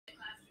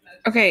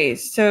Okay,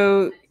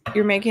 so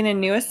you're making a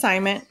new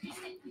assignment.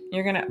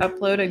 You're going to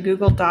upload a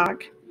Google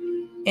Doc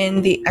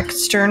in the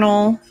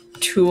external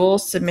tool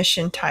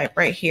submission type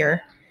right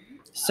here.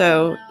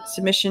 So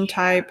submission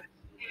type,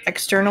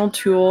 external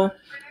tool,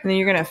 and then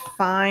you're going to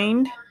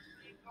find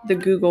the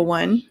Google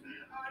one.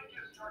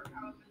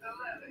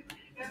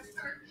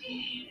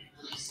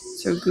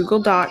 So Google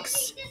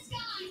Docs.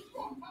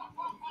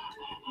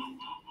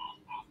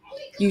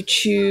 You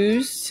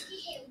choose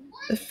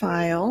the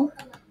file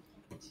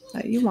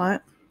that you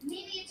want.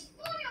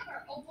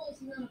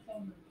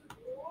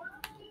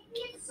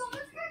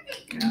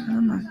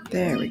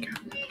 There we go.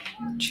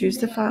 Choose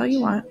the file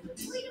you want.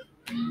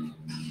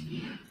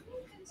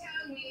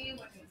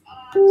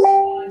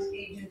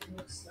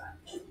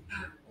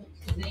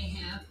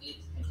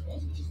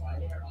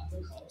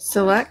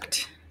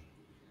 Select.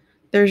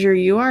 There's your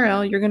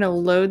URL. You're going to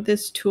load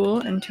this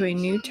tool into a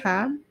new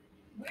tab.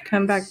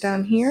 Come back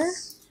down here.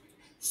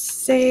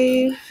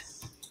 Save.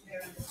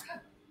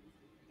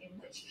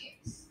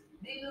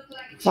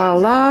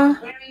 Voila.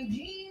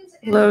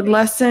 Load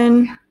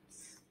lesson.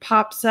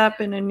 Pops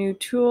up in a new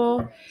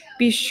tool.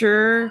 Be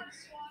sure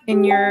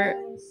in your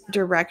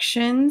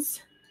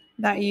directions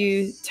that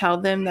you tell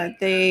them that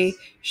they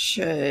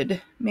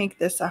should make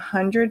this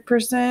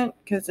 100%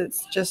 because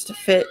it's just to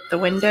fit the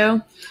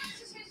window,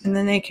 and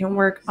then they can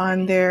work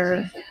on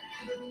their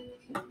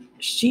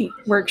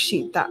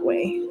worksheet that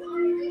way.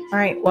 All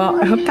right,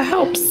 well, I hope that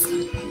helps.